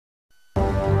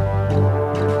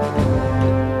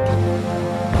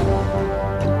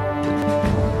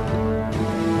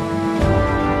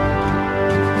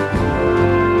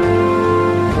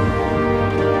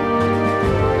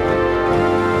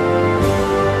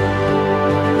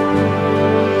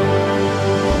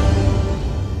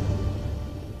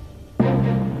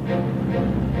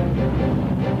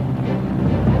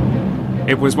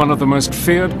was one of the most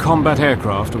feared combat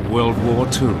aircraft of World War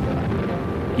II.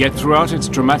 Yet throughout its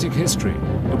dramatic history,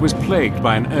 it was plagued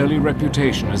by an early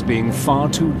reputation as being far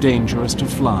too dangerous to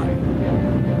fly.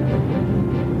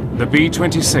 The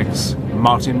B-26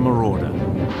 Martin Marauder.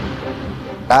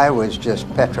 I was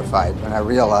just petrified when I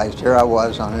realized here I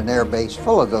was on an air base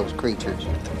full of those creatures,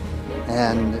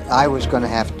 and I was going to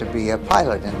have to be a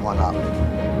pilot in one of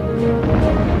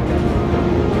them.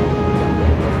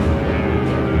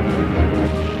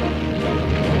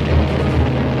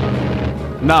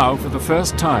 Now, for the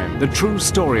first time, the true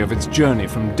story of its journey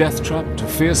from death trap to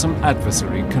fearsome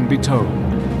adversary can be told.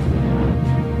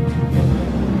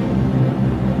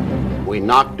 We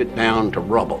knocked it down to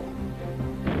rubble.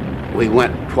 We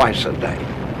went twice a day,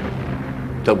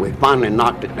 till we finally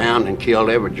knocked it down and killed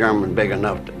every German big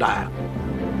enough to die.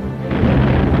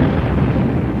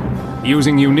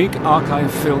 Using unique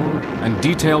archive film and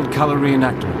detailed color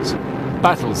reenactments,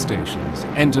 Battle Stations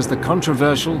enters the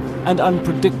controversial and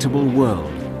unpredictable world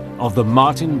of the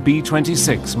Martin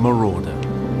B-26 Marauder.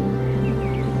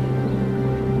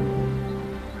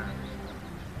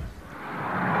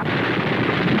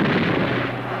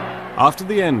 After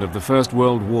the end of the First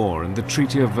World War and the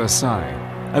Treaty of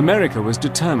Versailles, America was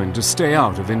determined to stay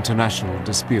out of international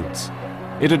disputes.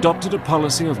 It adopted a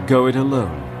policy of go it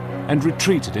alone and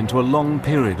retreated into a long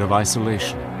period of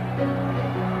isolation.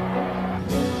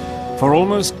 For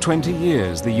almost 20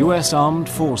 years, the US armed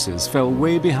forces fell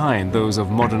way behind those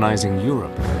of modernizing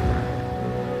Europe.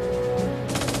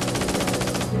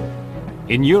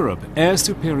 In Europe, air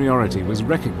superiority was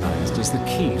recognized as the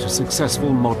key to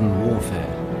successful modern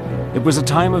warfare. It was a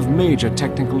time of major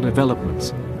technical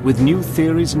developments, with new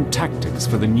theories and tactics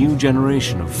for the new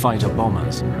generation of fighter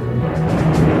bombers.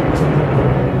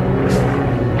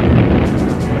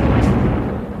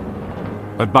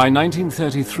 But by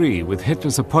 1933, with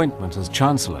Hitler's appointment as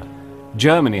Chancellor,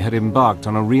 Germany had embarked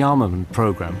on a rearmament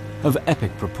program of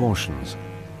epic proportions.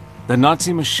 The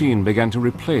Nazi machine began to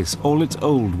replace all its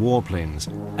old warplanes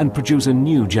and produce a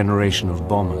new generation of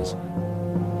bombers.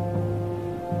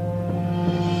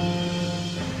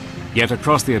 Yet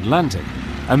across the Atlantic,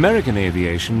 American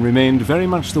aviation remained very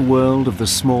much the world of the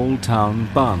small-town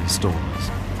barnstormers.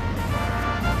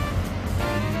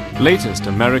 Latest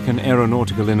American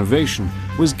aeronautical innovation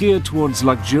was geared towards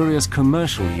luxurious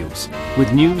commercial use,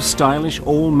 with new stylish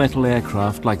all-metal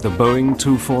aircraft like the Boeing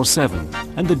 247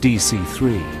 and the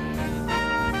DC-3.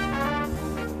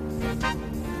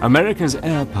 America's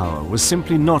air power was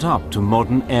simply not up to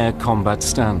modern air combat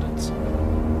standards.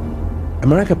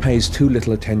 America pays too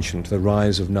little attention to the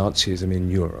rise of Nazism in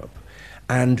Europe,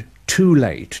 and too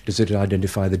late does it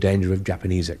identify the danger of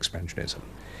Japanese expansionism.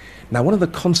 Now, one of the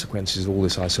consequences of all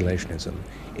this isolationism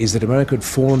is that America had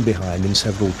fallen behind in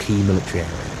several key military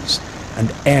areas,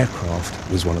 and aircraft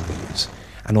was one of these.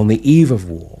 And on the eve of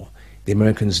war, the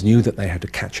Americans knew that they had to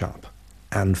catch up,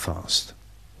 and fast.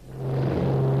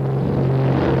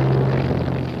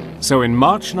 So in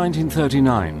March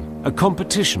 1939, a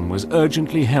competition was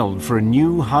urgently held for a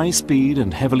new high-speed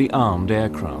and heavily armed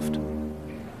aircraft.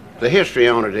 The history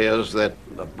on it is that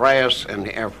the brass and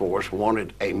the Air Force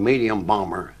wanted a medium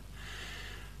bomber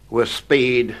with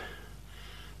speed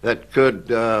that could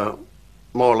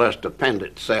more or less defend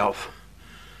itself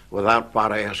without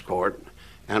fighter escort,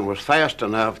 and was fast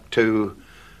enough to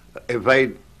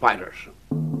evade fighters.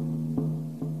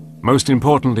 Most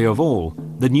importantly of all,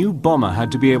 the new bomber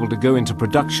had to be able to go into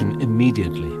production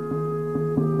immediately.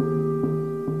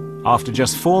 After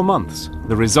just 4 months,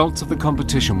 the results of the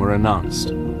competition were announced.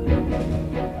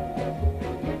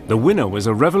 The winner was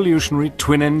a revolutionary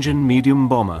twin-engine medium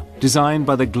bomber designed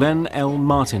by the Glenn L.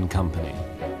 Martin Company.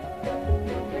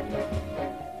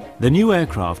 The new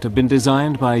aircraft had been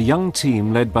designed by a young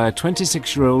team led by a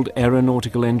 26-year-old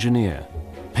aeronautical engineer,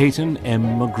 Peyton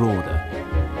M. Marauder.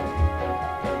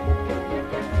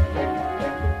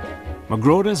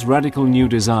 Marauder's radical new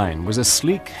design was a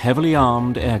sleek, heavily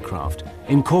armed aircraft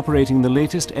incorporating the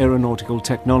latest aeronautical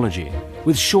technology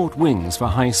with short wings for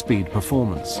high-speed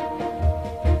performance.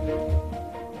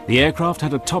 The aircraft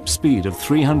had a top speed of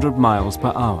 300 miles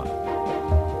per hour.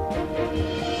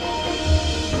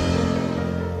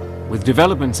 With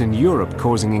developments in Europe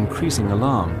causing increasing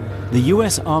alarm, the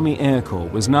US Army Air Corps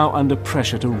was now under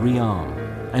pressure to rearm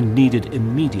and needed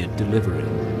immediate delivery.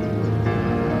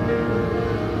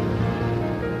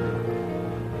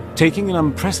 Taking an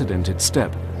unprecedented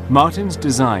step, Martin's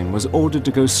design was ordered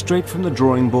to go straight from the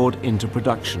drawing board into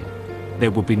production.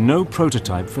 There would be no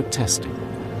prototype for testing.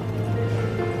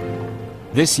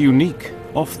 This unique,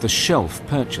 off-the-shelf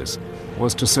purchase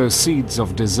was to sow seeds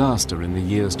of disaster in the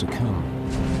years to come.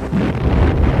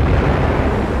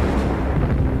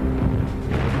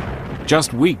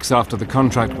 Just weeks after the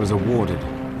contract was awarded,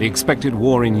 the expected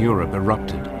war in Europe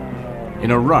erupted.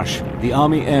 In a rush, the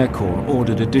Army Air Corps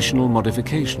ordered additional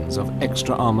modifications of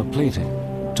extra armor plating,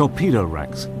 torpedo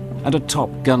racks, and a top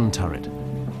gun turret,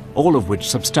 all of which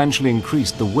substantially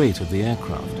increased the weight of the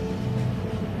aircraft.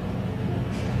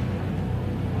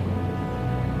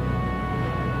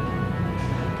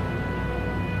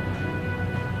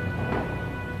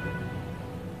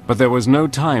 But there was no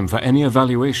time for any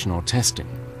evaluation or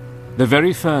testing. The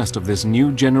very first of this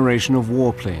new generation of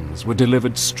warplanes were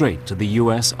delivered straight to the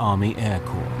US Army Air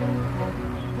Corps.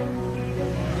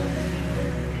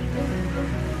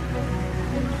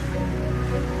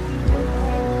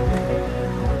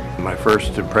 My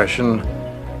first impression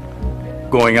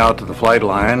going out to the flight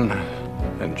line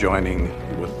and joining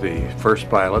with the first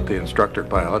pilot, the instructor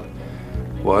pilot,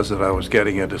 was that I was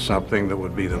getting into something that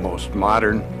would be the most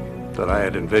modern that I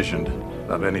had envisioned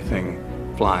of anything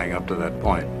flying up to that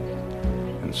point.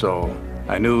 And so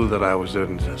I knew that I was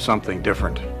in something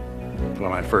different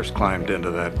when I first climbed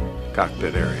into that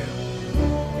cockpit area.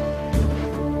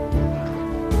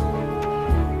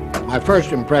 My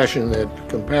first impression that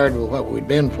compared with what we'd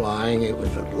been flying, it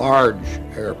was a large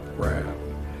aircraft.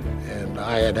 And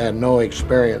I had had no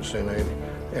experience in an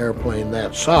airplane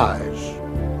that size.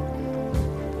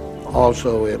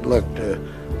 Also, it looked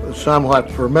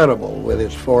somewhat formidable with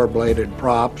its four-bladed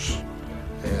props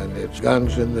and its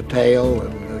guns in the tail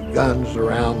and the guns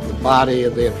around the body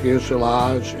of the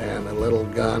fuselage and a little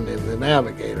gun in the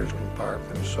navigator's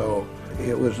compartment. So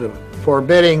it was a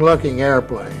forbidding-looking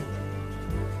airplane.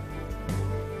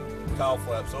 Cowl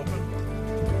flaps open.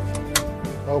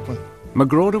 Open.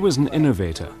 Marauder was an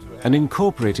innovator and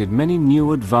incorporated many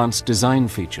new advanced design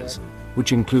features,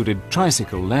 which included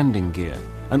tricycle landing gear,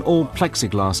 an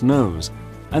all-plexiglass nose,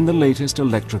 and the latest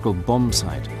electrical bomb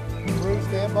sight. Crew,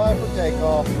 stand by for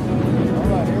takeoff. All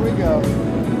right, here we go.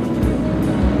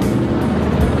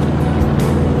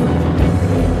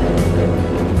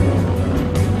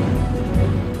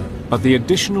 But the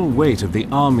additional weight of the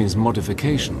Army's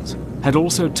modifications had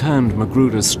also turned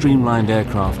Marauder's streamlined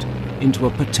aircraft into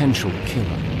a potential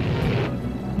killer.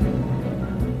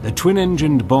 The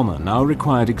twin-engined bomber now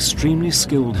required extremely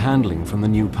skilled handling from the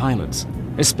new pilots,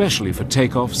 especially for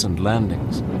takeoffs and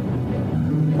landings.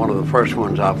 One of the first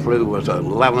ones I flew was the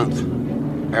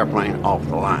 11th airplane off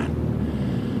the line.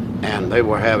 And they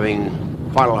were having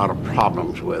quite a lot of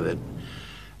problems with it.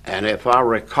 And if I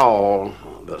recall,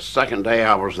 the second day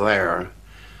I was there,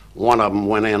 one of them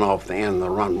went in off the end of the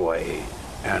runway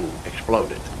and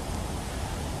exploded.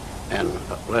 And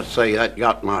let's say that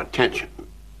got my attention.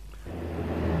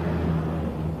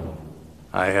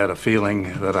 I had a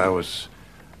feeling that I was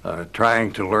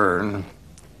trying to learn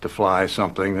to fly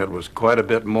something that was quite a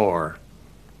bit more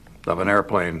of an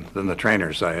airplane than the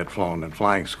trainers I had flown in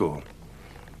flying school.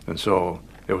 And so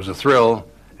it was a thrill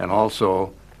and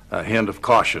also a hint of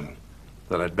caution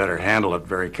that I'd better handle it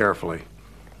very carefully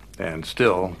and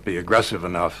still be aggressive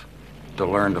enough to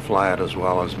learn to fly it as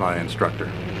well as my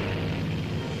instructor.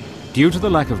 Due to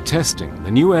the lack of testing, the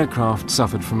new aircraft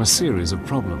suffered from a series of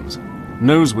problems.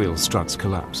 Nose wheel struts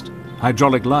collapsed,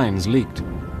 hydraulic lines leaked,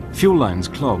 fuel lines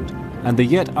clogged, and the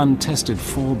yet untested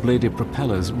four-bladed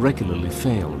propellers regularly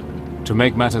failed. To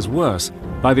make matters worse,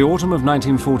 by the autumn of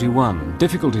 1941,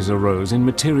 difficulties arose in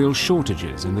material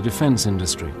shortages in the defense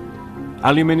industry.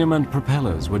 Aluminium and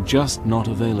propellers were just not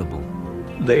available.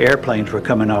 The airplanes were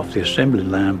coming off the assembly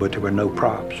line, but there were no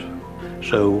props.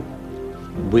 So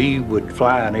we would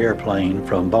fly an airplane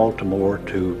from Baltimore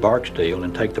to Barksdale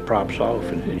and take the props off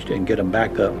and get them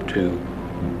back up to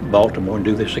Baltimore and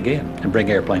do this again and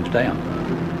bring airplanes down.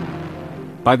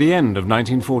 By the end of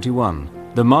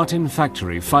 1941, the Martin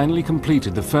factory finally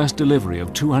completed the first delivery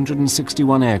of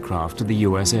 261 aircraft to the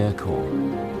US Air Corps.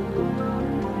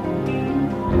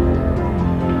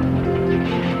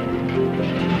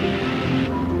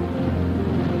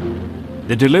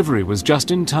 The delivery was just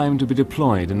in time to be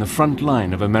deployed in the front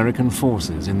line of American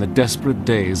forces in the desperate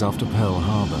days after Pearl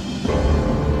Harbor.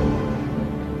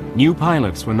 New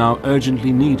pilots were now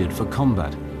urgently needed for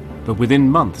combat, but within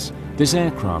months, this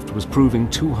aircraft was proving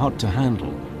too hot to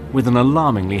handle, with an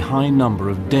alarmingly high number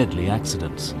of deadly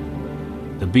accidents.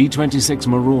 The B-26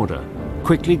 Marauder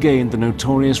quickly gained the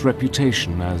notorious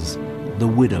reputation as the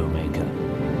Widowmaker.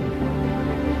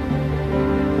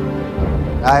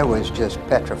 I was just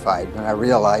petrified when I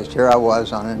realized here I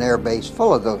was on an air base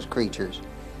full of those creatures,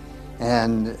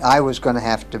 and I was going to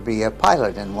have to be a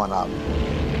pilot in one of them.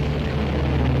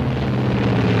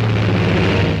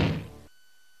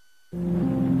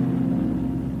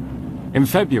 In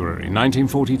February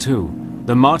 1942,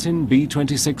 The Martin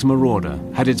B-26 Marauder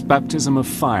had its baptism of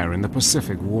fire in the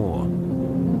Pacific War.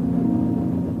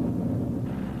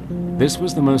 This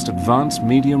was the most advanced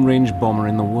medium-range bomber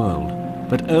in the world,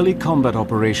 but early combat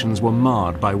operations were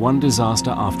marred by one disaster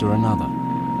after another.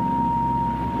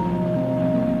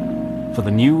 For the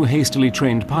new, hastily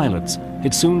trained pilots,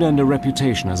 it soon earned a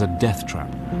reputation as a death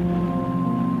trap.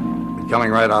 Coming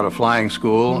right out of flying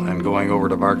school and going over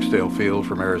to Barksdale Field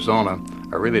from Arizona,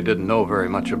 I really didn't know very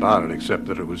much about it except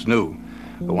that it was new.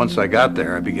 But once I got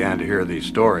there, I began to hear these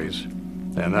stories,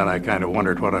 and then I kind of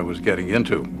wondered what I was getting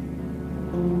into.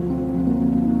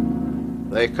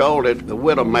 They called it the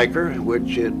Widowmaker,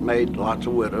 which it made lots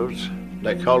of widows.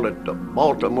 They called it the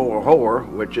Baltimore whore,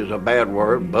 which is a bad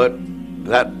word, but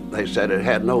that, they said, it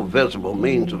had no visible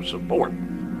means of support.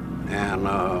 And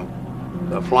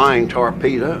the flying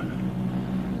torpedo,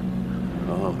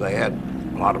 they had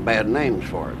a lot of bad names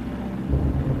for it.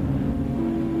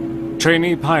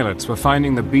 Trainee pilots were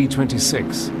finding the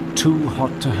B-26 too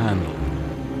hot to handle.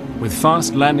 With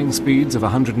fast landing speeds of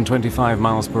 125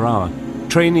 miles per hour,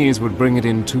 trainees would bring it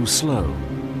in too slow.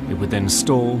 It would then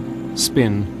stall,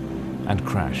 spin, and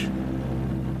crash.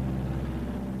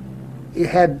 You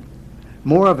had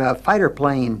more of a fighter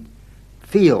plane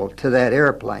feel to that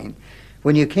airplane.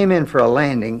 When you came in for a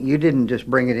landing, you didn't just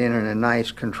bring it in a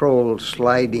nice controlled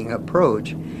sliding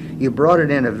approach. You brought it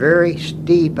in a very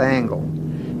steep angle.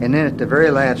 And then at the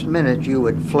very last minute, you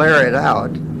would flare it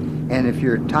out. And if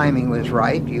your timing was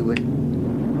right, you would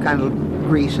kind of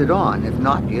grease it on. If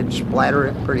not, you'd splatter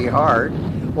it pretty hard.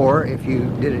 Or if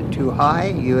you did it too high,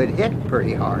 you would hit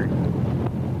pretty hard.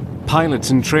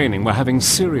 Pilots in training were having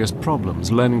serious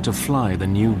problems learning to fly the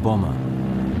new bomber.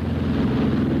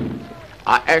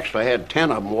 I actually had 10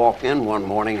 of them walk in one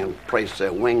morning and place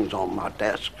their wings on my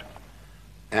desk.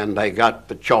 And they got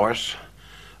the choice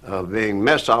of being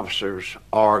mess officers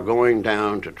or going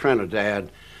down to Trinidad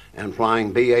and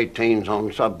flying B-18s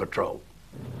on sub-patrol.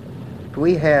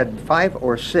 We had 5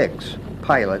 or 6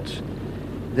 pilots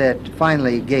that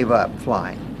finally gave up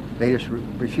flying. They just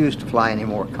refused to fly any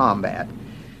more combat.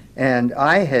 And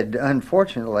I had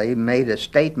unfortunately made a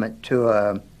statement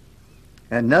to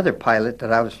another pilot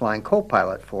that I was flying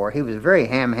co-pilot for. He was a very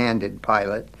ham-handed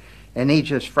pilot, and he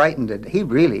just he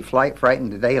really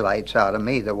frightened the daylights out of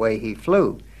me the way he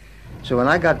flew. So when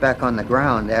I got back on the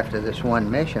ground after this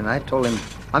one mission, I told him,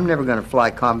 I'm never going to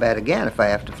fly combat again if I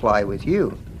have to fly with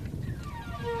you.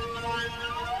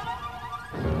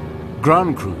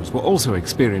 Ground crews were also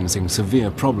experiencing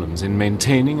severe problems in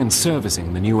maintaining and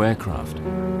servicing the new aircraft.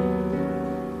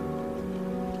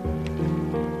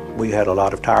 We had a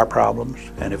lot of tire problems,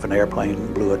 and if an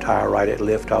airplane blew a tire right at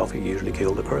liftoff, it usually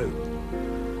killed the crew.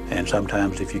 And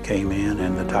sometimes if you came in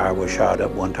and the tire was shot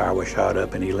up, one tire was shot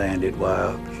up and he landed,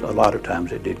 well, a lot of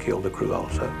times it did kill the crew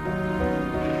also.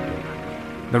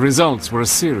 The results were a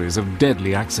series of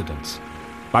deadly accidents.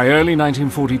 By early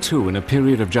 1942, in a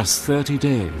period of just 30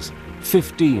 days,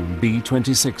 15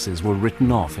 B-26s were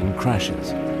written off in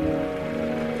crashes.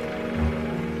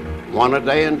 One a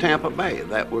day in Tampa Bay,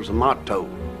 that was the motto.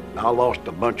 I lost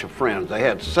a bunch of friends. They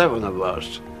had 7 of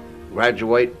us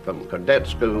graduate from cadet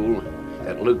school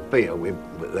at Luke Field.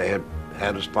 They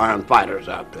had us flying fighters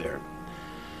out there.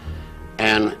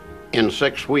 And in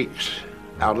 6 weeks,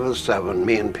 out of the 7,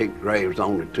 me and Pete Graves,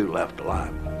 only 2 left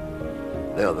alive.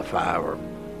 The other 5 are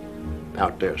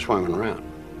out there swimming around.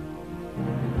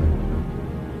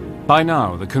 By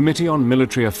now, the Committee on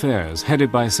Military Affairs,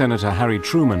 headed by Senator Harry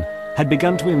Truman, had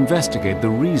begun to investigate the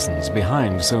reasons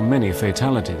behind so many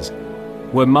fatalities.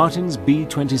 Were Martin's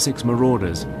B-26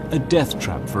 Marauders a death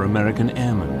trap for American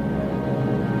airmen?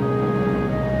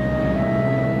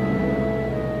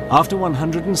 After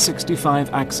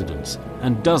 165 accidents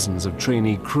and dozens of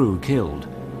trainee crew killed,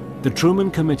 the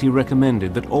Truman Committee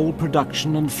recommended that all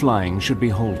production and flying should be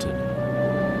halted.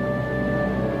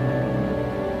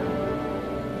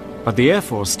 But the Air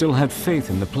Force still had faith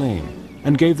in the plane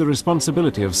and gave the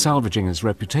responsibility of salvaging its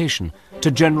reputation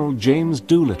to General James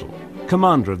Doolittle,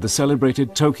 commander of the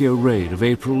celebrated Tokyo raid of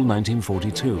April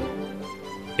 1942.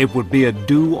 It would be a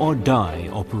do-or-die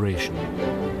operation.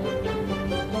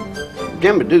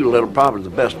 Jimmy Doolittle probably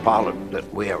the best pilot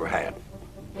that we ever had.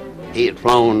 He had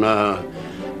flown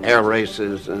air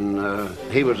races, and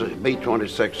he was a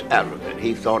B-26 advocate.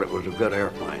 He thought it was a good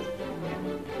airplane.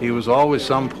 He was always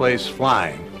someplace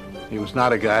flying. He was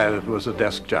not a guy that was a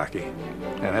desk jockey.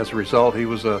 And as a result, he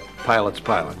was a pilot's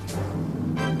pilot.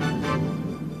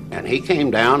 And he came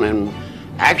down and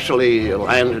actually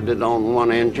landed it on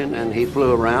one engine, and he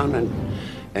flew around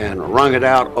and wrung it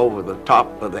out over the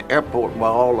top of the airport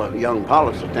while all the young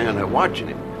pilots were standing there watching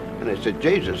him. And they said,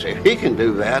 Jesus, if he can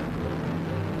do that,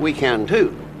 we can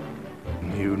too.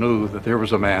 You knew that there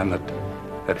was a man that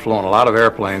had flown a lot of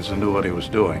airplanes and knew what he was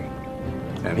doing.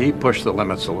 And he pushed the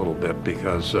limits a little bit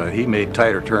because he made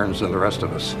tighter turns than the rest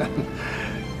of us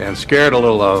and scared a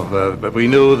little of, but we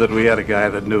knew that we had a guy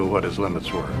that knew what his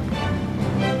limits were.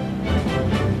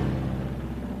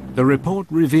 The report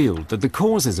revealed that the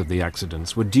causes of the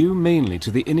accidents were due mainly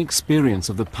to the inexperience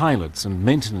of the pilots and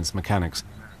maintenance mechanics,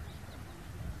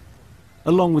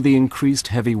 along with the increased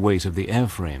heavy weight of the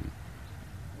airframe.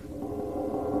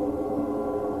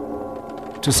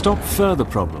 To stop further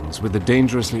problems with the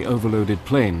dangerously overloaded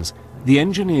planes, the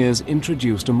engineers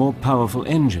introduced a more powerful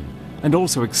engine and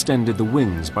also extended the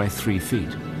wings by 3 feet.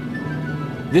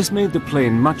 This made the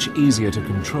plane much easier to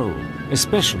control,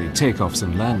 especially takeoffs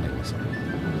and landings.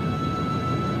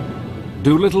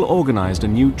 Doolittle organized a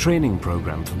new training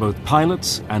program for both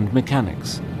pilots and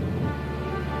mechanics.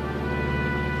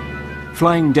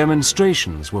 Flying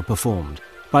demonstrations were performed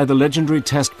by the legendary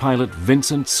test pilot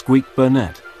Vincent Squeak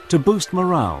Burnett to boost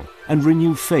morale and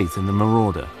renew faith in the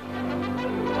Marauder.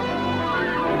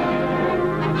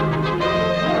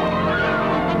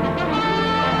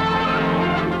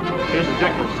 Here's the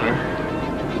checklist, sir.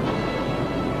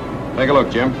 Take a look,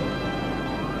 Jim.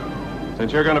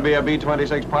 Since you're going to be a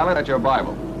B-26 pilot, that's your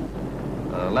Bible.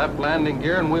 Left landing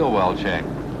gear and wheel well check.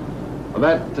 Well,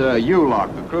 that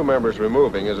U-lock the crew member's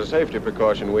removing is a safety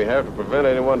precaution we have to prevent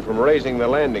anyone from raising the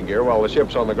landing gear while the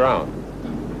ship's on the ground.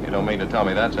 You don't mean to tell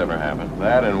me that's ever happened?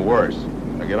 That and worse.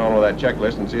 Now get on with that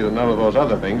checklist and see that none of those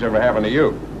other things ever happen to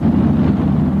you.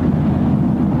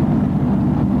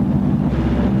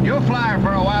 You fly her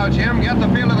for a while, Jim. Get the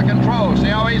feel of the controls. See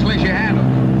how easily she handles.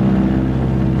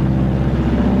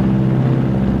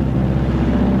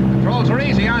 Controls are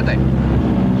easy, aren't they?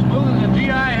 Smooth as a GI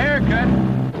haircut.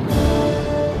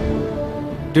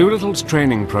 Doolittle's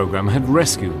training program had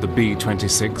rescued the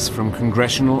B-26 from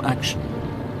congressional action.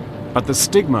 But the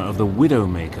stigma of the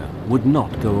Widowmaker would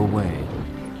not go away.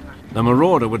 The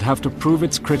Marauder would have to prove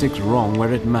its critics wrong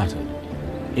where it mattered,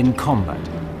 in combat.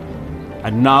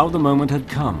 And now the moment had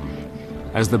come,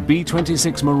 as the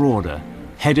B-26 Marauder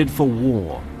headed for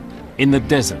war in the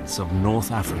deserts of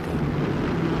North Africa.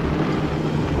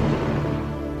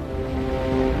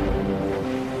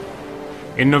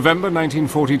 In November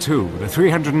 1942, the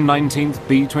 319th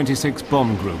B-26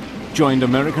 Bomb Group joined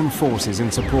American forces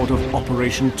in support of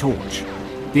Operation Torch,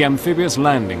 the amphibious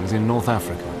landings in North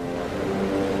Africa.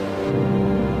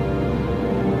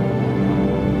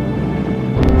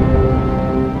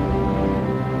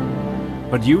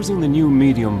 But using the new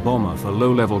medium bomber for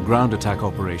low-level ground attack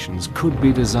operations could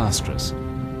be disastrous.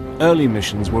 Early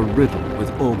missions were riddled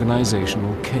with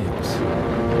organizational chaos.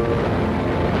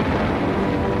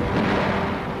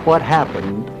 What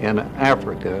happened in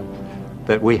Africa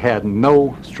that we had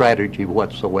no strategy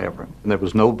whatsoever. There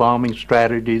was no bombing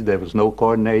strategy, there was no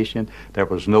coordination, there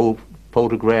was no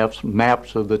photographs,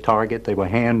 maps of the target. They were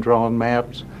hand-drawn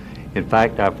maps. In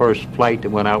fact, our first flight that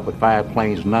went out with 5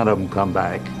 planes, none of them come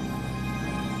back.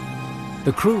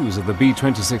 The crews of the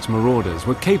B-26 Marauders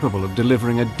were capable of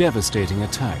delivering a devastating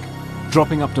attack,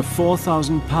 dropping up to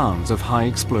 4,000 pounds of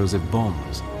high-explosive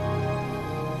bombs.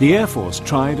 The Air Force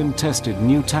tried and tested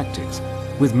new tactics,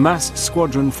 with massed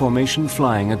squadron formation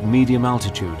flying at medium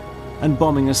altitude and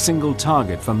bombing a single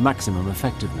target for maximum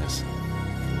effectiveness.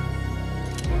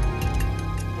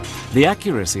 The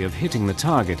accuracy of hitting the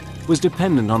target was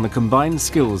dependent on the combined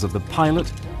skills of the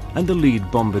pilot and the lead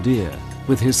bombardier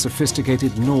with his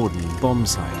sophisticated Norden bomb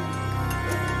sight.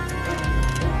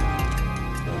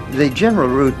 The general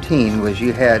routine was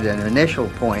you had an initial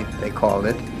point, they called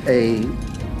it, a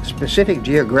specific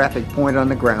geographic point on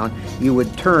the ground. You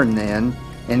would turn then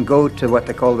and go to what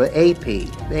they call the AP,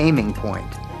 the aiming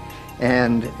point.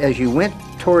 And as you went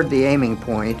toward the aiming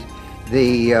point,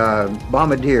 the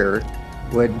bombardier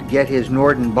would get his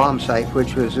Norden bomb sight,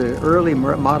 which was an early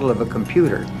model of a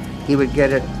computer. He would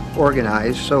get it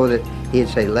organized so that he'd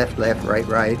say left, left, right,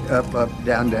 right, up, up,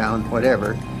 down, down,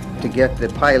 whatever, to get the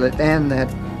pilot and that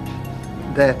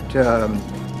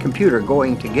computer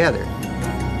going together.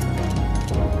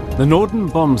 The Norden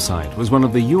bomb sight was one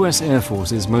of the US Air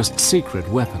Force's most secret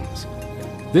weapons.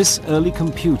 This early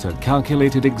computer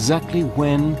calculated exactly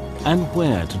when and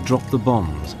where to drop the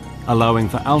bombs, allowing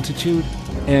for altitude,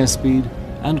 airspeed,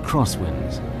 and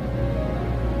crosswinds.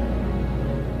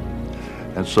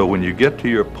 And so when you get to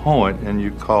your point and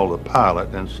you call the pilot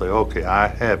and say, okay, I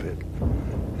have it,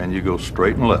 and you go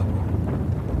straight and level,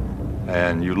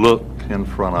 and you look in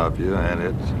front of you and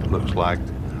it looks like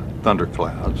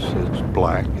thunderclouds, it's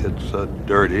black, it's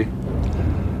dirty,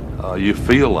 you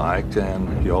feel like,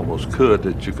 and you almost could,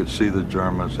 that you could see the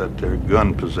Germans at their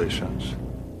gun positions.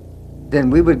 then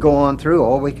we would go on through.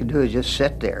 All we could do is just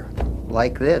sit there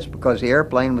like this because the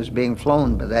airplane was being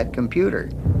flown by that computer.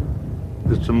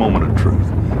 It's a moment of truth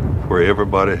where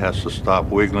everybody has to stop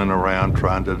wiggling around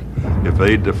trying to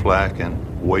evade the flak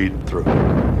and wade through.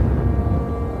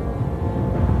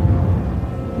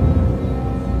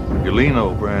 You lean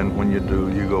over, and when you do,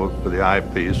 you go for the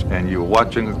eyepiece and you're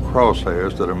watching the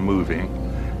crosshairs that are moving.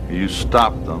 You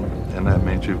stop them, and that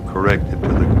means you've corrected to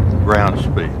the ground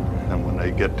speed. And when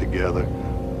they get together,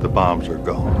 the bombs are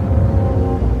gone.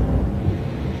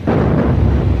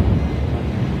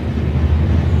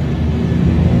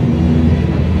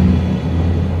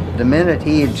 The minute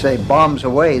he'd say bombs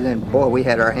away, then boy, we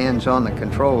had our hands on the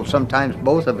controls. Sometimes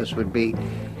both of us would be,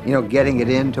 you know, getting it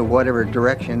into whatever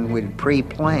direction we'd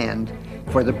pre-planned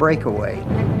for the breakaway.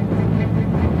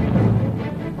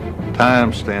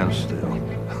 Time stands still.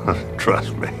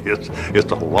 Trust me,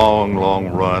 it's a long, long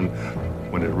run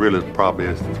when it really is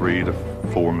probably 3 to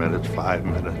 4 minutes, 5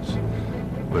 minutes,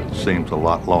 but it seems a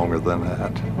lot longer than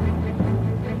that.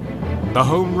 The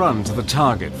home run to the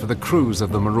target for the crews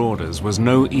of the Marauders was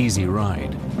no easy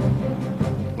ride.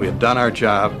 We had done our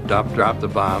job, dropped the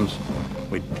bombs.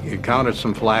 We encountered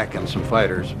some flak and some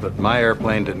fighters, but my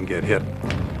airplane didn't get hit.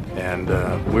 And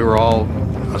we were all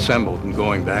assembled and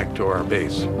going back to our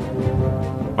base.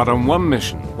 But on one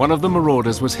mission, one of the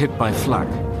Marauders was hit by flak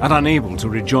and unable to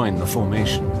rejoin the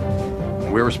formation.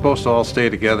 We were supposed to all stay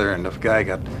together, and if a guy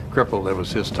got crippled, it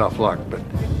was his tough luck, but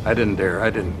I didn't dare. I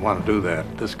didn't want to do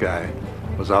that. This guy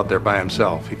was out there by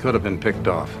himself. He could have been picked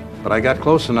off. But I got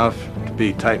close enough to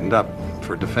be tightened up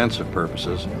for defensive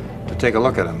purposes to take a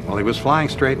look at him. Well, he was flying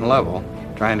straight and level,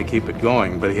 trying to keep it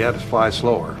going, but he had to fly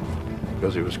slower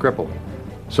because he was crippled.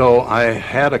 So I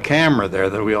had a camera there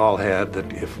that we all had,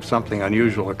 that if something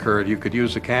unusual occurred, you could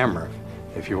use the camera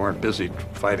if you weren't busy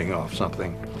fighting off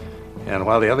something. And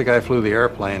while the other guy flew the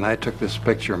airplane, I took this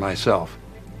picture myself.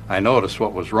 I noticed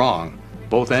what was wrong.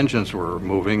 Both engines were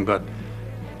moving, but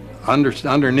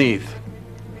underneath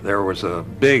there was a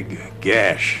big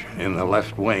gash in the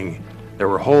left wing. There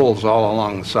were holes all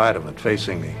along the side of it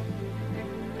facing me.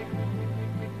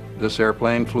 This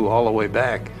airplane flew all the way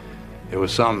back. It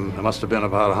must have been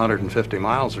about 150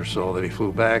 miles or so that he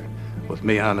flew back with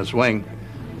me on his wing.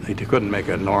 He couldn't make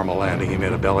a normal landing. He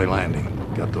made a belly landing.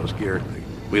 Got those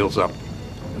wheels up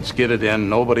and skidded in.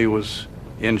 Nobody was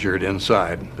injured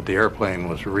inside, but the airplane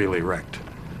was really wrecked.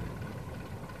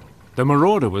 The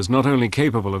Marauder was not only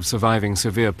capable of surviving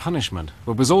severe punishment,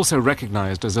 but was also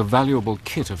recognized as a valuable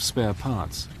kit of spare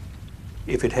parts.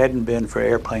 If it hadn't been for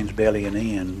airplanes bellying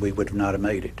in, we would not have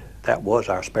made it. That was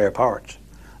our spare parts.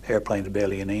 Airplanes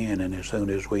bellying in, and as soon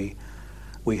as we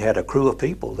had a crew of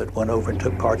people that went over and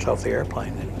took parts off the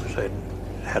airplane and said,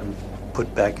 had them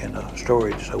put back in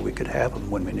storage so we could have them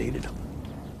when we needed them.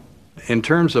 In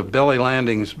terms of belly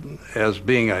landings as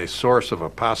being a source of a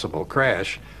possible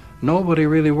crash, nobody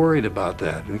really worried about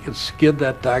that. We could skid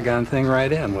that doggone thing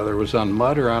right in, whether it was on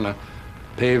mud or on a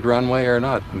paved runway or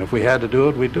not. And if we had to do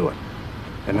it, we'd do it.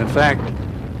 And in fact,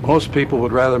 most people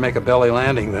would rather make a belly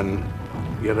landing than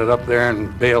get it up there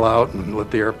and bail out and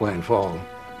let the airplane fall.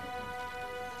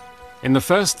 In the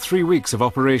first 3 weeks of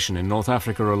operation in North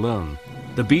Africa alone,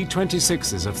 the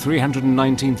B-26s of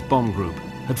 319th Bomb Group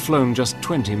had flown just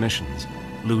 20 missions,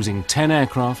 losing 10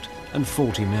 aircraft and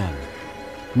 40 men.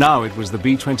 Now it was the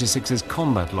B-26's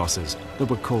combat losses that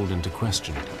were called into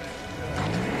question.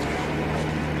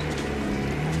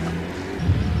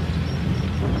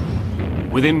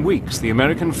 Within weeks, the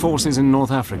American forces in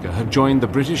North Africa had joined the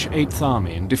British 8th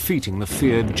Army in defeating the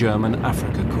feared German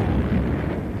Afrika Korps.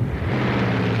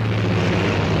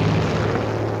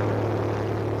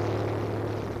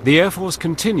 The Air Force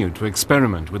continued to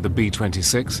experiment with the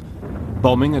B-26,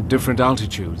 bombing at different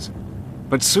altitudes,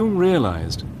 but soon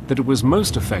realized that it was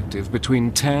most effective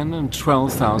between 10 and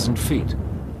 12,000 feet,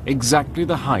 exactly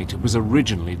the height it was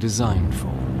originally designed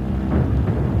for.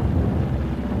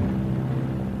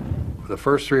 The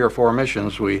first 3 or 4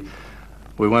 missions, we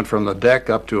went from the deck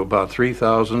up to about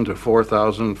 3,000 to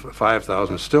 4,000,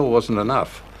 5,000. Still wasn't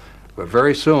enough. But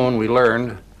very soon we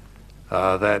learned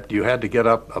that you had to get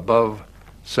up above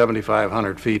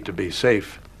 7,500 feet to be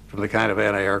safe from the kind of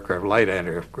anti-aircraft, light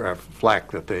anti-aircraft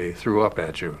flak that they threw up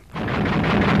at you.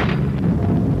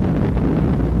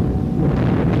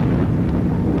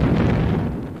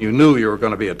 You knew you were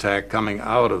going to be attacked coming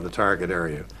out of the target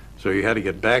area. So you had to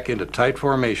get back into tight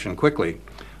formation quickly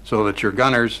so that your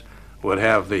gunners would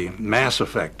have the mass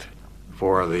effect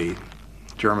for the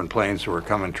German planes who were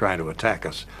coming trying to attack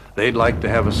us. They'd like to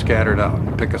have us scattered out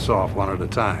and pick us off one at a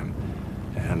time.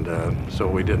 And so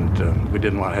we didn't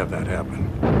want to have that happen.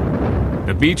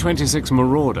 The B-26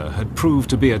 Marauder had proved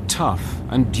to be a tough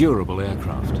and durable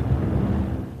aircraft.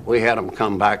 We had them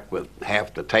come back with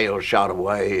half the tail shot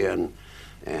away and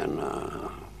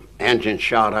engine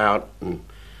shot out. And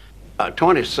a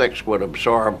 26 would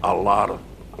absorb a lot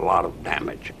of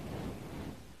damage.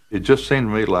 It just seemed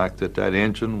to me like that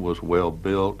engine was well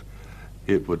built.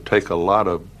 It would take a lot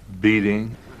of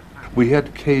beating. We had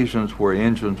occasions where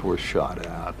engines were shot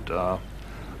out.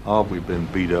 We've been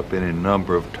beat up any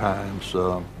number of times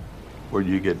where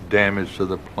you get damage to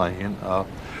the plane.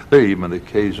 There are even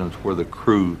occasions where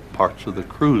parts of the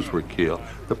crews were killed.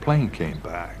 The plane came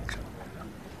back.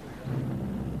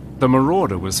 The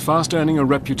Marauder was fast earning a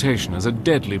reputation as a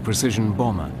deadly precision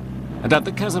bomber. And at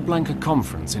the Casablanca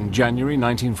Conference in January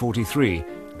 1943,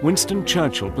 Winston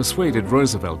Churchill persuaded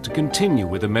Roosevelt to continue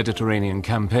with the Mediterranean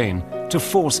campaign to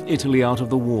force Italy out of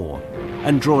the war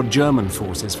and draw German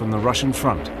forces from the Russian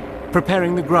front,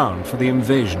 preparing the ground for the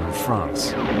invasion of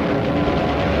France.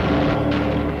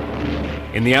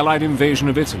 In the Allied invasion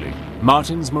of Italy,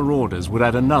 Martin's Marauders would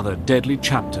add another deadly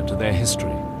chapter to their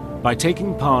history by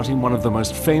taking part in one of the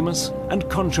most famous and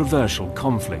controversial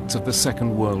conflicts of the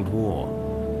Second World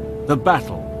War, the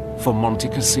battle for Monte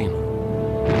Cassino.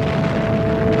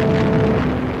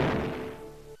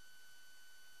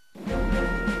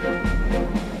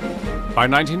 By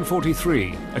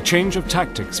 1943, a change of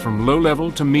tactics from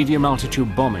low-level to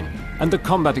medium-altitude bombing and the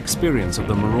combat experience of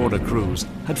the Marauder crews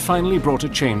had finally brought a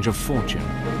change of fortune.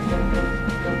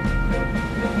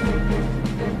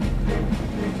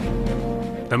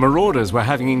 The Marauders were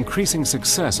having increasing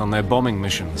success on their bombing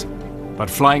missions, but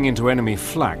flying into enemy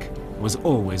flak was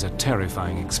always a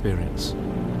terrifying experience.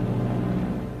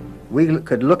 We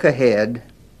could look ahead,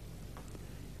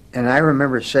 and I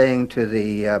remember saying to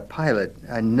the pilot,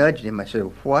 I nudged him, I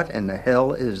said, "What in the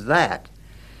hell is that?"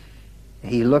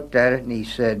 He looked at it and he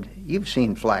said, "You've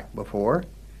seen flak before."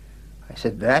 I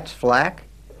said, "That's flak?"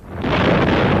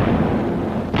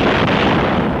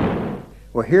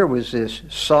 Well, here was this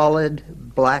solid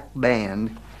black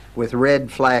band with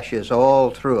red flashes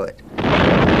all through it.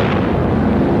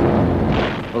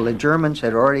 Well, the Germans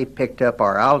had already picked up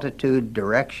our altitude,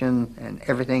 direction, and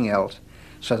everything else,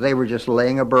 so they were just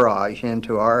laying a barrage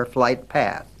into our flight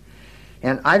path.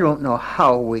 And I don't know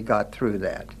how we got through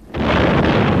that.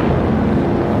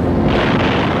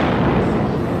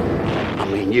 I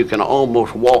mean, you can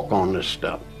almost walk on this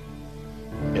stuff.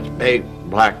 It's big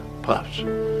black puffs.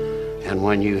 And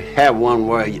when you have one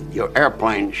where your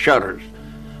airplane shudders,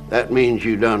 that means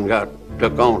you done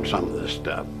took on some of this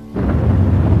stuff.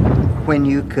 When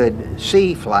you could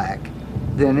see flak,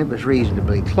 then it was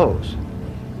reasonably close.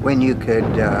 When you could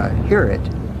hear it,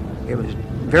 it was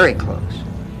very close.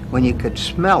 When you could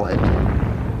smell it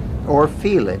or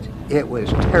feel it, it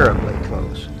was terribly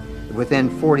close, within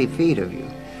 40 feet of you.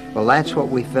 Well, that's what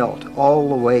we felt all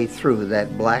the way through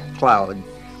that black cloud,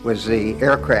 was the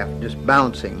aircraft just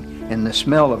bouncing, and the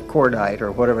smell of cordite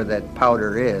or whatever that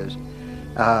powder is.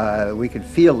 We could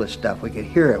feel the stuff, we could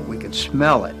hear it, we could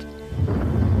smell it.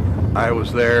 I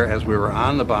was there as we were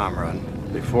on the bomb run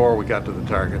before we got to the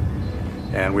target,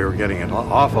 and we were getting an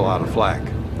awful lot of flak.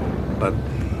 But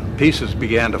pieces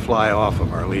began to fly off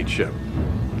of our lead ship.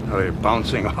 They were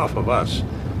bouncing off of us,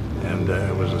 and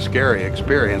it was a scary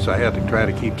experience. I had to try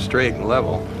to keep straight and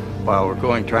level while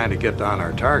we're trying to get on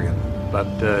our target. But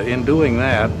in doing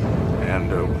that,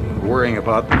 and worrying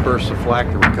about the bursts of flak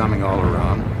that were coming all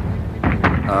around,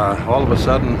 all of a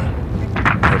sudden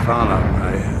I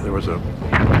found there was a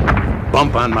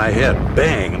bump on my head,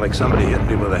 bang, like somebody hit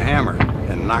me with a hammer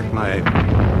and knocked my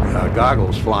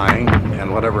goggles flying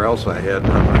and whatever else I had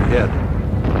on my head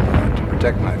to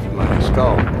protect my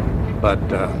skull. But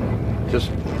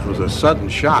it was a sudden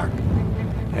shock.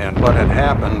 And what had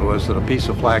happened was that a piece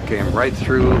of flak came right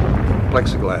through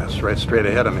plexiglass, right straight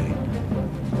ahead of me.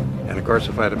 And of course,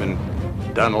 if I'd have been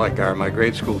done like my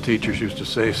grade school teachers used to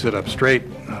say, sit up straight,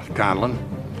 Conlon,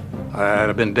 I'd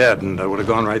have been dead, and I would have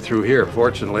gone right through here.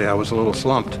 Fortunately, I was a little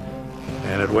slumped,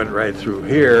 and it went right through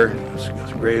here,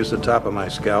 grazed the top of my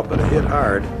scalp, but it hit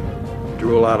hard,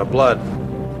 drew a lot of blood.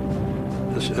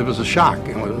 It was a shock.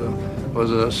 It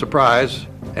was a surprise,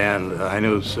 and I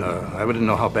didn't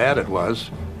know how bad it was,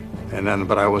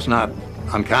 but I was not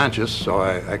unconscious, so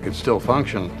I could still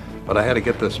function, but I had to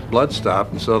get this blood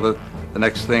stopped, and so the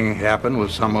next thing happened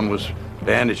was someone was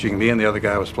bandaging me, and the other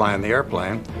guy was flying the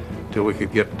airplane till we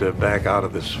could get back out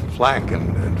of this flak,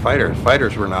 and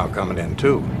fighters were now coming in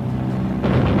too.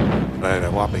 I had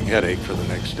a whopping headache for the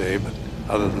next day, but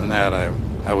other than that,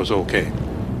 I was okay.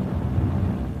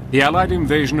 The Allied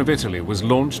invasion of Italy was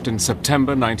launched in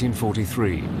September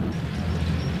 1943.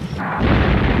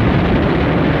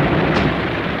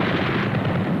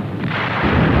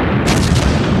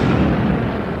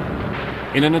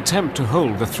 In an attempt to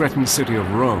hold the threatened city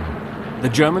of Rome, the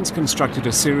Germans constructed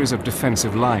a series of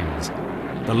defensive lines.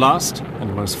 The last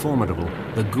and most formidable,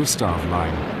 the Gustav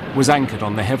Line, was anchored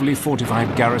on the heavily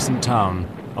fortified garrison town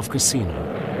of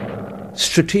Cassino.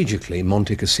 Strategically,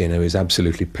 Monte Cassino is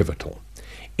absolutely pivotal.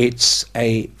 It's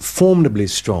a formidably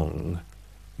strong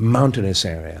mountainous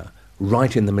area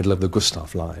right in the middle of the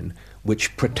Gustav Line,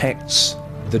 which protects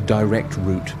the direct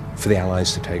route for the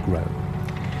Allies to take Rome.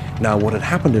 Now, what had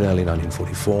happened in early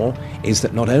 1944 is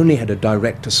that not only had a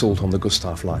direct assault on the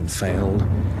Gustav Line failed,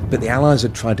 but the Allies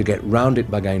had tried to get round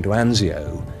it by going to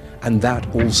Anzio, and that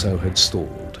also had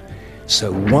stalled.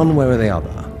 So one way or the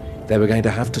other, they were going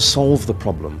to have to solve the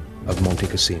problem of Monte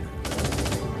Cassino.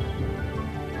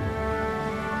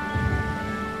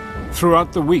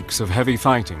 Throughout the weeks of heavy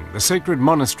fighting, the sacred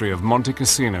monastery of Monte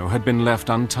Cassino had been left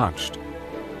untouched.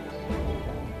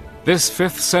 This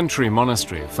 5th century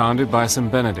monastery, founded by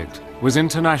St. Benedict, was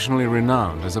internationally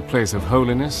renowned as a place of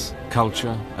holiness,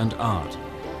 culture, and art.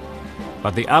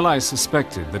 But the Allies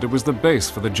suspected that it was the base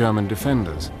for the German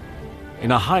defenders. In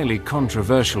a highly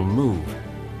controversial move,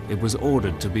 it was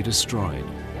ordered to be destroyed.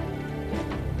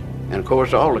 And of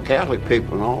course, all the Catholic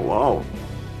people and all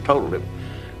totally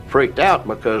freaked out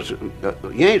because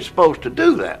you ain't supposed to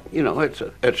do that. You know, it's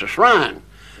a shrine.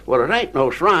 Well, it ain't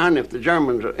no shrine if the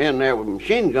Germans are in there with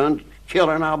machine guns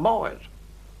killing our boys.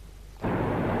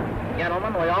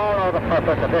 Gentlemen, we all know the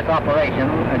purpose of this operation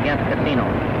against Cassino.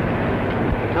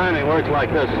 The timing works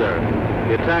like this, sir.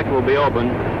 The attack will be opened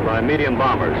by medium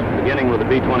bombers, beginning with the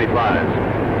B-25s,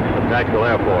 the Tactical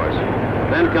Air Force.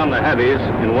 Then come the heavies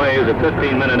in waves of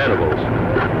 15-minute intervals.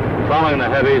 Following the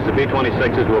heavies, the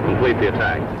B-26s will complete the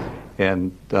attack.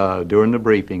 And during the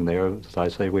briefing there, as I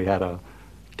say, we had a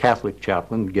Catholic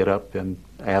chaplain get up and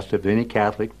asked if any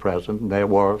Catholic present, and there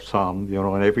were some, you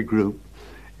know, in every group.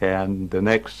 And the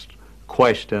next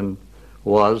question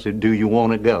was, do you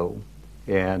want to go?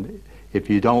 And if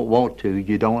you don't want to,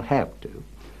 you don't have to.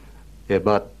 Yeah,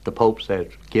 but the Pope said,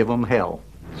 give them hell.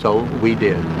 So we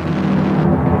did.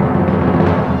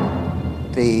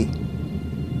 The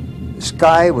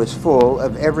sky was full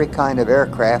of every kind of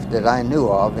aircraft that I knew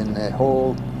of in the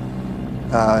whole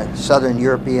Southern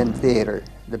European theater.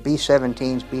 The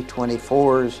B-17s,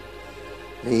 B-24s,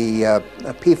 the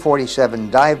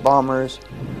P-47 dive bombers,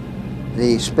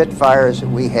 the Spitfires that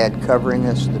we had covering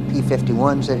us, the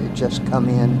P-51s that had just come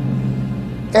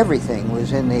in. Everything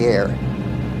was in the air.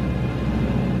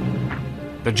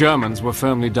 The Germans were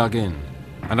firmly dug in,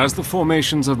 and as the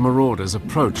formations of marauders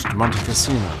approached Monte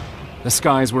Cassino, the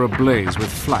skies were ablaze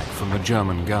with flak from the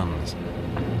German guns.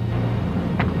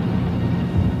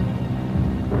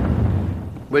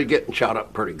 We're getting shot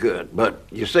up pretty good, but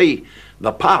you see,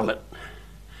 the pilot,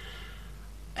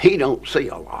 he don't see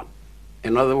a lot.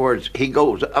 In other words, he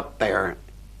goes up there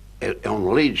on the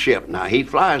lead ship. Now, he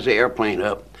flies the airplane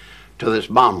up to this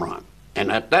bomb run, and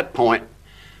at that point,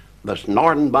 this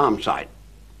Norden bomb site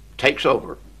takes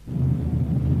over.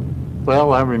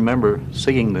 Well, I remember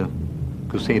seeing the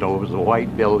casino. It was a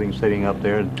white building sitting up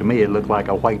there, and to me it looked like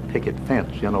a white picket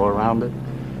fence, you know, around it.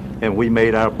 And we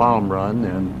made our bomb run,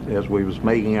 and as we was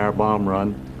making our bomb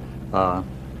run,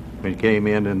 we came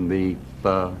in and we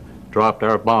dropped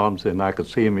our bombs, and I could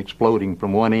see them exploding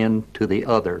from one end to the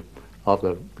other of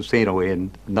the casino, and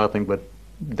nothing but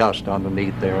dust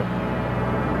underneath there.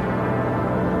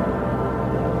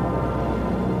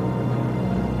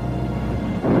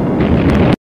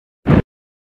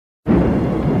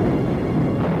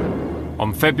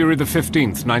 On February the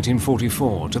 15th,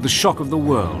 1944, to the shock of the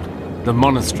world, the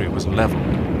monastery was leveled.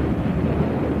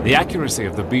 The accuracy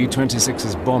of the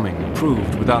B-26's bombing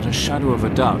proved without a shadow of a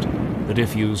doubt that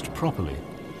if used properly,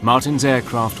 Martin's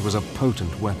aircraft was a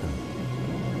potent weapon.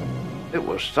 It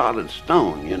was solid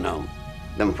stone, you know.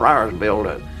 Them friars built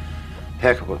a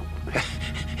heck of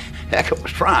a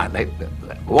shrine. The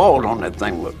walls on that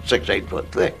thing were 6-8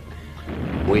 foot thick.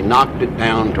 We knocked it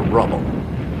down to rubble.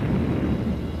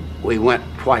 We went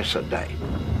twice a day.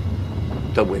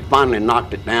 So we finally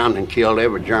knocked it down and killed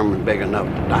every German big enough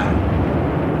to die.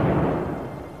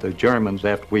 The Germans,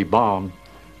 after we bombed,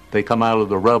 they come out of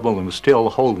the rubble and were still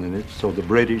holding it, so the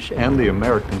British and the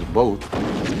Americans both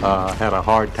had a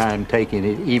hard time taking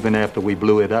it, even after we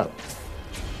blew it up.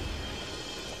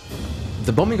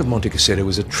 The bombing of Monte Cassino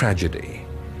was a tragedy.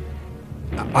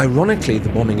 Ironically, the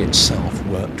bombing itself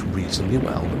worked reasonably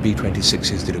well. The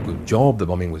B-26s did a good job, the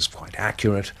bombing was quite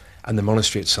accurate, and the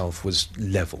monastery itself was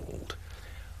leveled.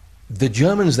 The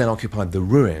Germans then occupied the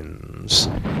ruins,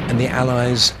 and the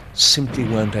Allies simply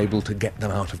weren't able to get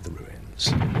them out of the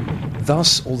ruins.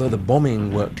 Thus, although the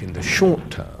bombing worked in the short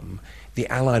term, the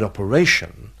Allied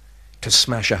operation to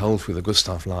smash a hole through the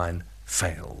Gustav Line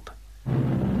failed.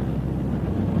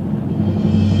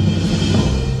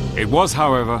 It was,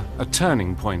 however, a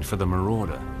turning point for the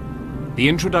Marauder. The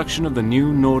introduction of the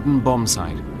new Norden bomb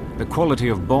sight, the quality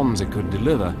of bombs it could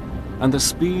deliver, and the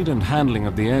speed and handling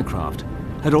of the aircraft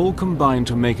had all combined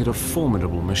to make it a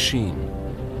formidable machine.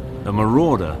 The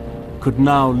Marauder could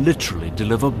now literally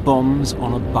deliver bombs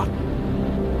on a button.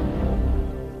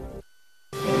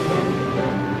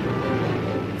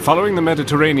 Following the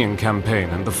Mediterranean campaign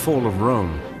and the fall of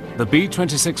Rome, the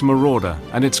B-26 Marauder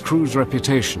and its crew's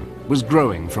reputation was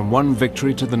growing from one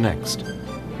victory to the next.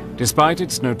 Despite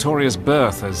its notorious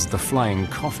birth as the flying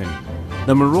coffin,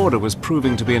 the Marauder was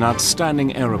proving to be an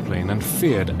outstanding aeroplane and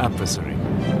feared adversary.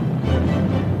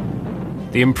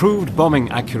 The improved bombing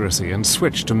accuracy and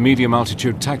switch to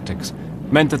medium-altitude tactics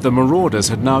meant that the Marauders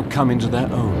had now come into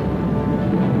their own.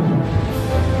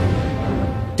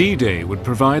 D-Day would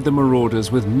provide the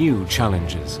Marauders with new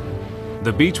challenges.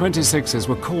 The B-26s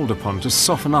were called upon to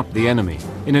soften up the enemy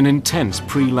in an intense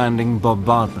pre-landing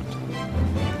bombardment.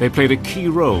 They played a key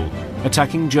role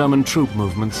attacking German troop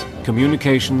movements,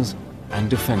 communications, and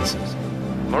defenses.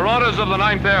 Marauders of the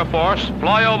 9th Air Force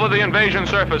fly over the invasion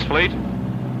surface fleet,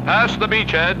 past the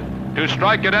beachhead to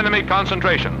strike at enemy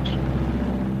concentrations.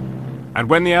 And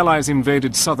when the Allies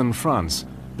invaded southern France,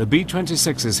 the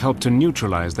B-26s helped to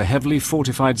neutralize the heavily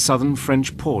fortified southern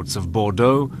French ports of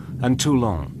Bordeaux and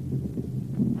Toulon.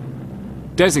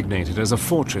 Designated as a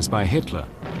fortress by Hitler,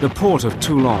 the port of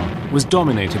Toulon was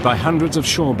dominated by hundreds of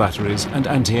shore batteries and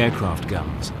anti-aircraft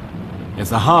guns. If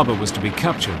the harbor was to be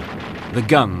captured, the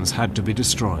guns had to be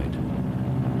destroyed.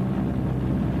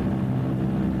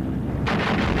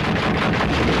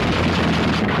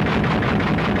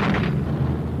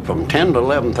 From 10 to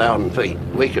 11,000 feet,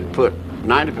 we could put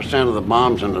 90% of the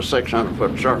bombs in a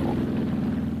 600-foot circle.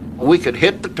 We could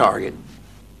hit the target,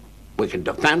 we could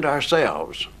defend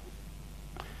ourselves,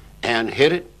 and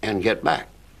hit it and get back.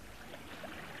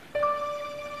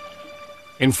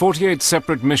 In 48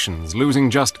 separate missions, losing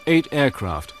just 8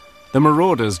 aircraft, the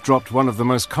Marauders dropped one of the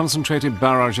most concentrated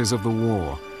barrages of the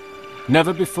war.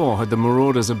 Never before had the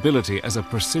Marauders' ability as a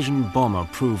precision bomber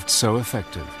proved so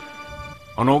effective.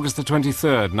 On August the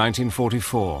 23rd,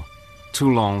 1944,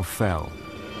 Toulon fell.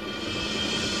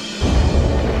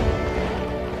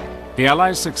 The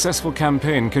Allies' successful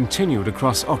campaign continued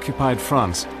across occupied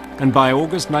France, and by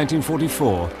August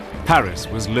 1944, Paris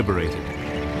was liberated.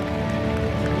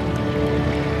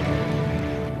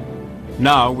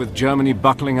 Now, with Germany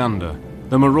buckling under,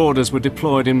 the Marauders were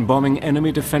deployed in bombing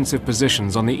enemy defensive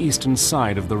positions on the eastern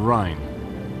side of the Rhine.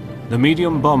 The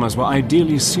medium bombers were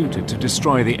ideally suited to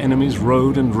destroy the enemy's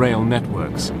road and rail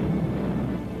networks.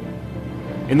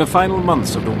 In the final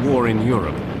months of the war in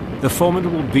Europe, the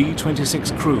formidable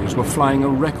B-26 crews were flying a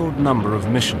record number of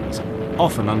missions,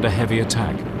 often under heavy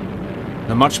attack.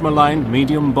 The much-maligned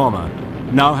medium bomber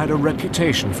now had a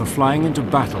reputation for flying into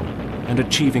battle and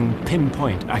achieving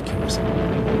pinpoint accuracy.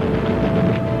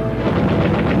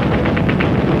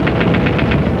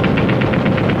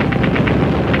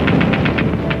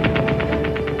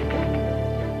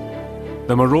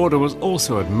 The Marauder was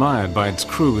also admired by its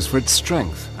crews for its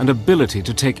strength and ability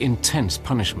to take intense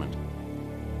punishment.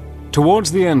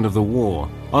 Towards the end of the war,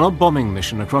 on a bombing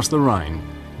mission across the Rhine,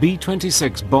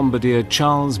 B-26 bombardier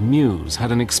Charles Meuse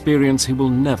had an experience he will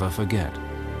never forget.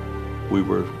 We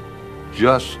were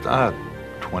just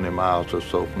 20 miles or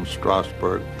so from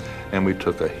Strasbourg, and we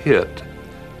took a hit.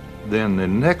 Then the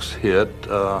next hit,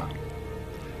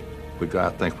 we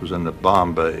got, I think, was in the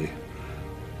Bombay.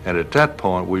 And at that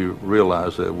point, we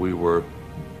realized that we were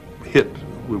hit.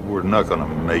 We were not going to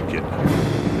make it.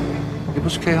 It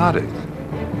was chaotic.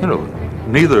 You know,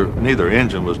 neither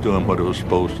engine was doing what it was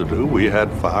supposed to do. We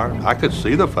had fire. I could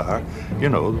see the fire. You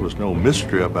know, there was no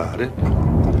mystery about it.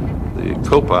 The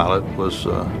co-pilot was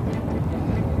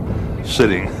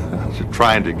sitting,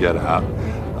 trying to get out,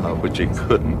 which he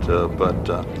couldn't,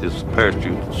 but his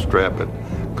parachute strap had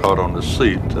caught on the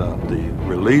seat. The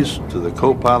release to the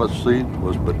co-pilot's seat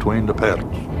was between the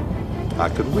pedals. I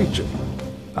could reach it.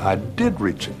 I did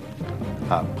reach it.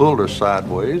 I pulled her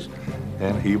sideways,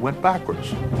 and he went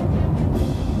backwards.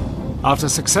 After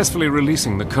successfully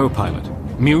releasing the co-pilot,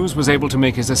 Meuse was able to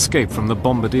make his escape from the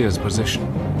bombardier's position.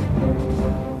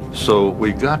 So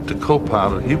we got the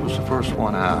co-pilot. He was the first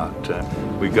one out.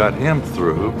 We got him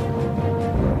through.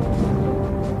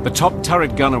 The top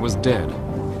turret gunner was dead.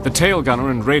 The tail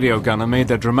gunner and radio gunner made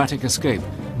their dramatic escape,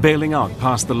 bailing out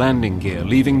past the landing gear,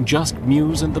 leaving just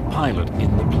Meuse and the pilot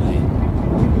in the plane.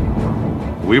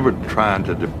 We were trying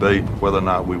to debate whether or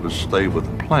not we would stay with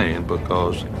the plane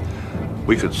because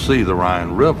we could see the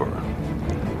Rhine River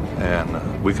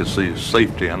and we could see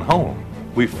safety and home.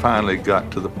 we finally got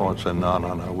to the point saying,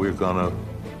 no, we're gonna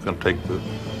take the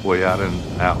way out,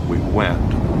 and out we went.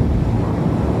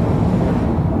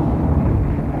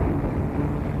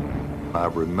 I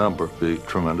remember the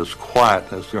tremendous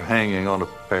quiet as you're hanging on a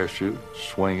parachute,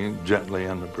 swinging gently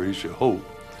in the breeze, you hope,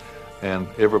 and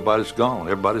everybody's gone,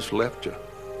 everybody's left you.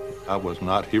 I was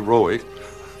not heroic.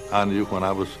 I knew when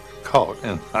I was caught,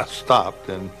 and I stopped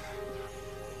and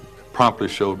promptly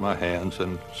showed my hands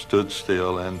and stood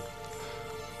still, and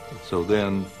so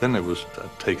then it was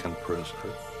taken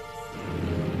prisoner.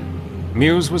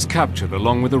 Muse was captured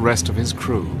along with the rest of his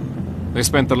crew. They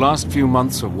spent the last few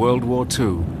months of World War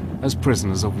II as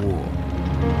prisoners of war.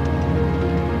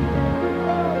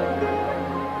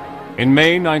 In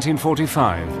May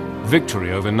 1945,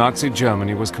 victory over Nazi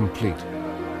Germany was complete.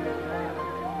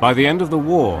 By the end of the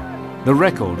war, the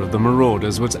record of the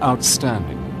Marauders was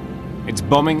outstanding. Its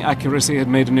bombing accuracy had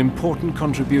made an important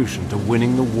contribution to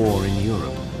winning the war in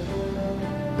Europe.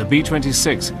 The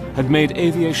B-26 had made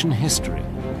aviation history.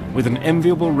 With an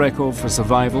enviable record for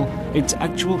survival, its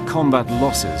actual combat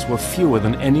losses were fewer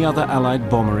than any other Allied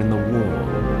bomber in the war.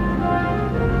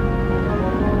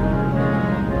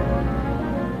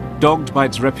 Dogged by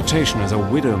its reputation as a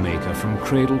widowmaker from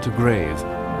cradle to grave,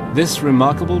 this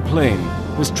remarkable plane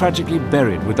was tragically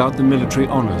buried without the military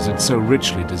honors it so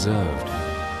richly deserved.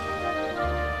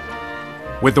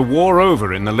 With the war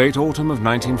over in the late autumn of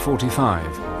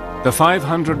 1945, the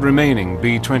 500 remaining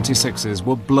B-26s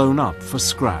were blown up for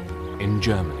scrap in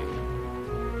Germany.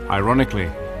 Ironically,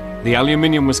 the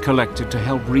aluminium was collected to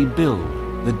help rebuild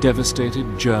the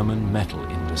devastated German metal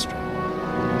industry.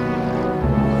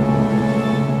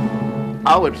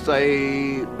 I would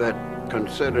say that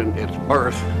considering its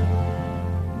birth,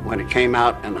 when it came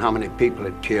out and how many people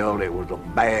it killed, it was a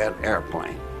bad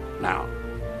airplane. Now,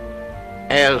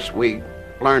 as we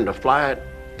learned to fly it,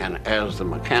 and as the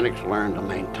mechanics learned to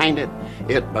maintain it,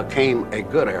 it became a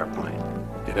good airplane.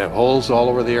 You'd have holes all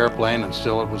over the airplane and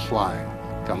still it was flying.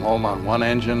 Come home on one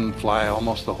engine, fly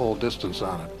almost the whole distance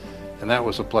on it. And that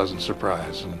was a pleasant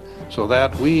surprise. And so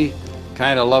that we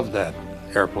kind of loved that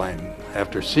airplane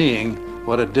after seeing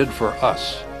what it did for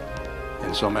us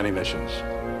in so many missions.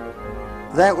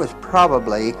 That was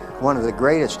probably one of the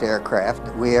greatest aircraft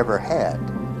that we ever had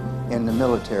in the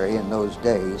military in those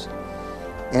days.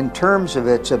 In terms of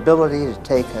its ability to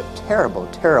take a terrible,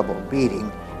 terrible beating.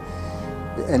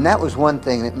 And that was one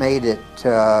thing that made it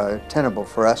tenable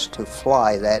for us to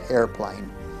fly that airplane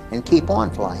and keep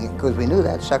on flying it, because we knew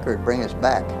that sucker would bring us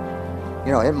back.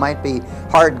 You know, it might be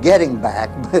hard getting back,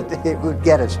 but it would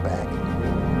get us back.